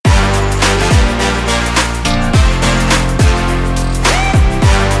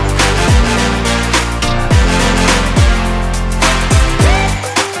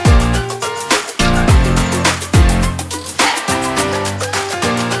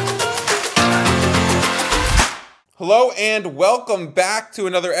Hello and welcome back to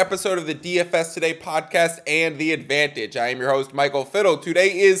another episode of the DFS Today podcast and The Advantage. I am your host, Michael Fiddle.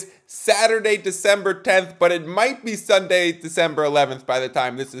 Today is Saturday, December 10th, but it might be Sunday, December 11th by the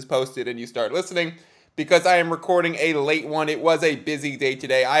time this is posted and you start listening because I am recording a late one. It was a busy day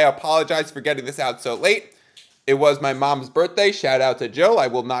today. I apologize for getting this out so late. It was my mom's birthday. Shout out to Jill. I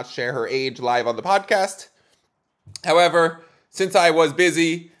will not share her age live on the podcast. However, since I was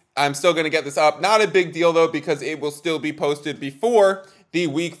busy, I'm still going to get this up. Not a big deal, though, because it will still be posted before the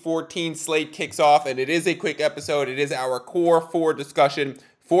Week 14 slate kicks off, and it is a quick episode. It is our Core 4 discussion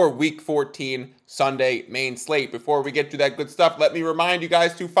for Week 14 Sunday main slate. Before we get to that good stuff, let me remind you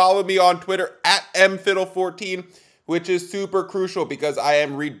guys to follow me on Twitter at mfiddle14, which is super crucial because I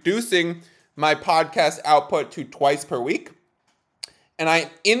am reducing my podcast output to twice per week, and I am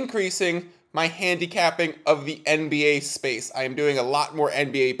increasing my handicapping of the NBA space. I am doing a lot more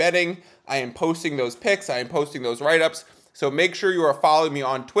NBA betting. I am posting those picks. I am posting those write-ups. So make sure you are following me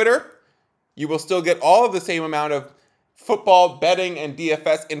on Twitter. You will still get all of the same amount of football, betting, and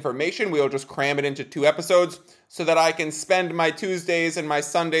DFS information. We will just cram it into 2 episodes so that I can spend my Tuesdays and my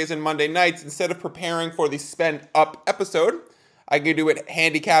Sundays and Monday nights, instead of preparing for the Spend Up episode, I can do it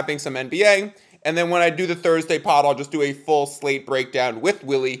handicapping some NBA. And then when I do the Thursday pod, I'll just do a full slate breakdown with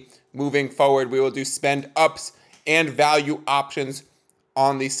Willie. Moving forward, we will do spend ups and value options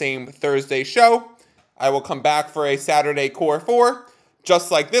on the same Thursday show. I will come back for a Saturday Core 4,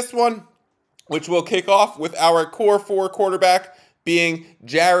 just like this one, which will kick off with our Core 4 quarterback being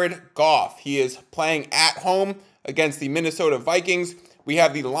Jared Goff. He is playing at home against the Minnesota Vikings. We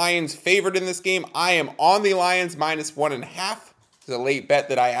have the Lions favored in this game. I am on the Lions -1.5. It's a late bet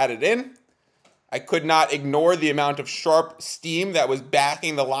that I added in. I could not ignore the amount of sharp steam that was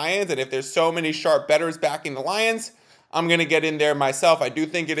backing the Lions. And if there's so many sharp bettors backing the Lions, I'm going to get in there myself. I do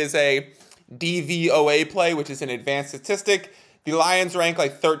think it is a DVOA play, which is an advanced statistic. The Lions rank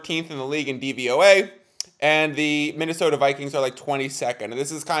like 13th in the league in DVOA, and the Minnesota Vikings are like 22nd. And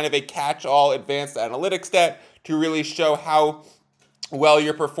this is kind of a catch-all advanced analytics stat to really show how well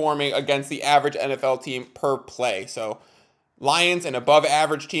you're performing against the average NFL team per play. So Lions, an above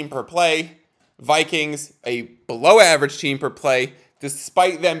average team per play. Vikings, a below-average team per play,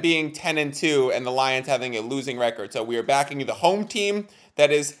 despite them being 10-2 and the Lions having a losing record. So we are backing the home team that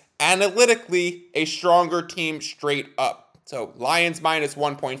is analytically a stronger team straight up. So Lions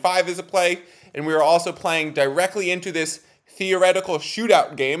 -1.5 is a play, and we are also playing directly into this theoretical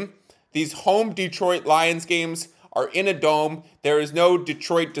shootout game. These home Detroit Lions games are in a dome. There is no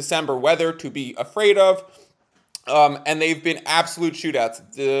Detroit December weather to be afraid of. And they've been absolute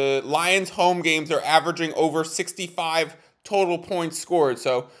shootouts. The Lions' home games are averaging over 65 total points scored.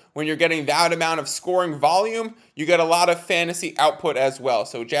 So when you're getting that amount of scoring volume, you get a lot of fantasy output as well.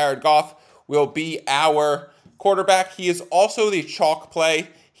 So Jared Goff will be our quarterback. He is also the chalk play.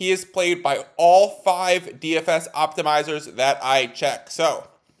 He is played by all 5 DFS optimizers that I check. So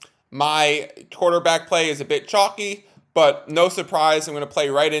my quarterback play is a bit chalky, but no surprise, I'm going to play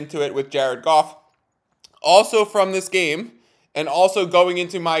right into it with Jared Goff. Also from this game, and also going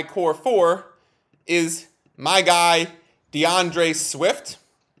into my Core 4, is my guy, DeAndre Swift,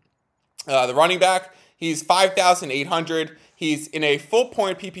 the running back. He's 5,800. He's in a full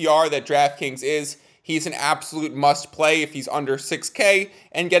point PPR that DraftKings is. He's an absolute must play if he's under 6K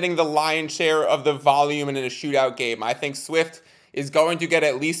and getting the lion's share of the volume in a shootout game. I think Swift is going to get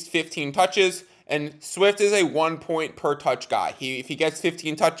at least 15 touches. And Swift is a 1 point per touch guy. If he gets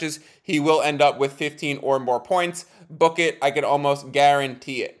 15 touches, he will end up with 15 or more points. Book it. I can almost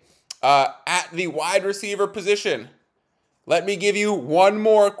guarantee it. At the wide receiver position, let me give you one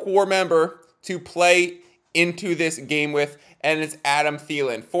more core member to play into this game with, and it's Adam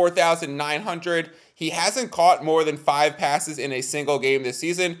Thielen, 4,900. He hasn't caught more than 5 passes in a single game this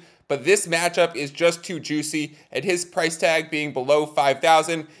season, but this matchup is just too juicy, and his price tag being below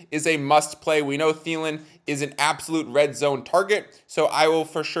 5,000 is a must play. We know Thielen is an absolute red zone target, so I will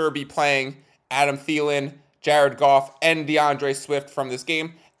for sure be playing Adam Thielen, Jared Goff, and DeAndre Swift from this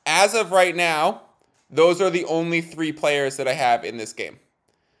game. As of right now, those are the only 3 players that I have in this game.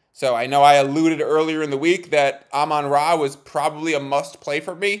 So I know I alluded earlier in the week that Amon-Ra was probably a must play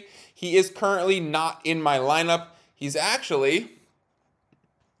for me. He is currently not in my lineup. He's actually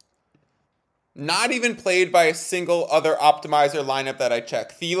not even played by a single other optimizer lineup that I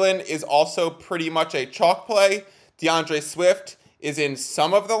check. Thielen is also pretty much a chalk play. DeAndre Swift is in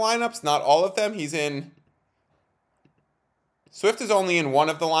some of the lineups, not all of them. Swift is only in one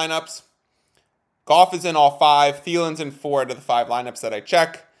of the lineups. Goff is in all 5. Thielen's in 4 out of the 5 lineups that I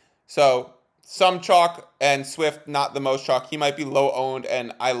check. So some chalk, and Swift not the most chalk. He might be low owned,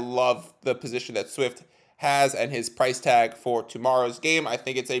 and I love the position that Swift has and his price tag for tomorrow's game. I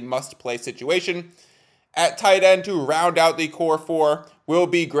think it's a must-play situation. At tight end to round out the core four will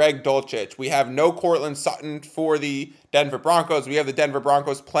be Greg Dulcich. We have no Cortland Sutton for the Denver Broncos. We have the Denver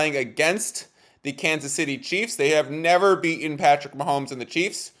Broncos playing against the Kansas City Chiefs. They have never beaten Patrick Mahomes and the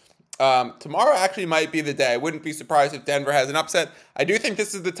Chiefs. Tomorrow actually might be the day. I wouldn't be surprised if Denver has an upset. I do think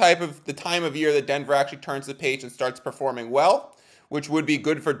this is the time of year that Denver actually turns the page and starts performing well, which would be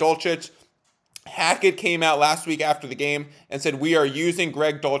good for Dulcich. Hackett came out last week after the game and said, we are using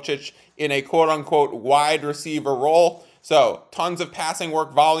Greg Dulcich in a quote-unquote wide receiver role. So tons of passing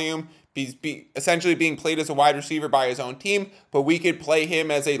work volume. He's essentially being played as a wide receiver by his own team, but we could play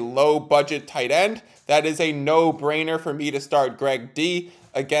him as a low-budget tight end. That is a no-brainer for me to start Greg D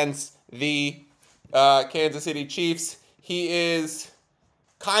against the Kansas City Chiefs. He is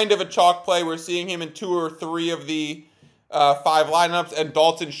kind of a chalk play. We're seeing him in 2 or 3 of the 5 lineups, and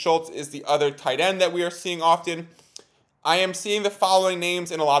Dalton Schultz is the other tight end that we are seeing often. I am seeing the following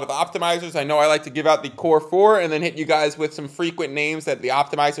names in a lot of optimizers. I know I like to give out the core 4 and then hit you guys with some frequent names that the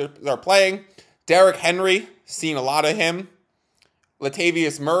optimizers are playing. Derrick Henry, seeing a lot of him.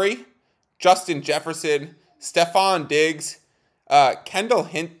 Latavius Murray, Justin Jefferson, Stephon Diggs, Kendall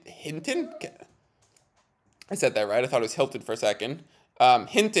Hinton. I said that right. I thought it was Hilton for a second.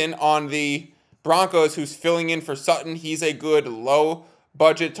 Hinton on the Broncos, who's filling in for Sutton. He's a good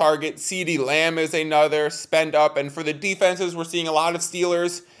low-budget target. CeeDee Lamb is another spend up. And for the defenses, we're seeing a lot of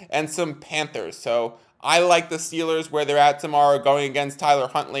Steelers and some Panthers. So I like the Steelers where they're at tomorrow going against Tyler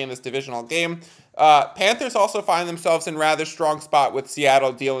Huntley in this divisional game. Panthers also find themselves in rather strong spot with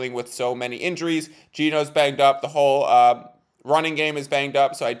Seattle dealing with so many injuries. Geno's banged up. The whole running game is banged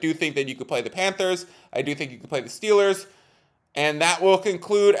up. So I do think that you could play the Panthers. I do think you could play the Steelers. And that will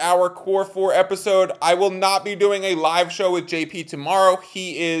conclude our Core 4 episode. I will not be doing a live show with JP tomorrow.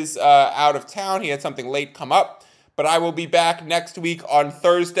 He is out of town. He had something late come up. But I will be back next week on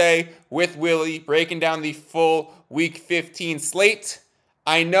Thursday with Willie, breaking down the full Week 15 slate.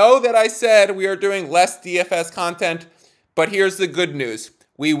 I know that I said we are doing less DFS content, but here's the good news.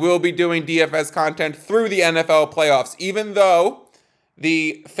 We will be doing DFS content through the NFL playoffs. Even though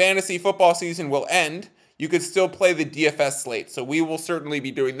the fantasy football season will end, you could still play the DFS slate. So we will certainly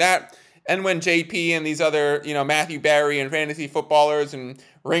be doing that. And when JP and these other, Matthew Barry and fantasy footballers and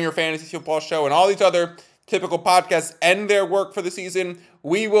Ringer Fantasy Football Show and all these other typical podcasts end their work for the season,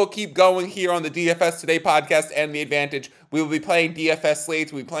 we will keep going here on the DFS Today podcast and The Advantage. We will be playing DFS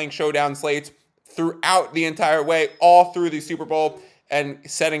slates. We'll be playing showdown slates throughout the entire way, all through the Super Bowl and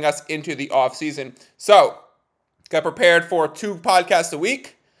setting us into the off season. So got prepared for 2 podcasts a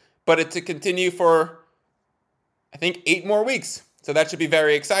week, but it's to continue for I think 8 more weeks. So that should be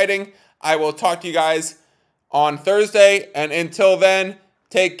very exciting. I will talk to you guys on Thursday. And until then,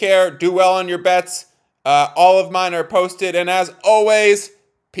 take care. Do well on your bets. All of mine are posted. And as always,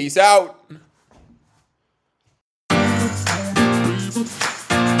 peace out.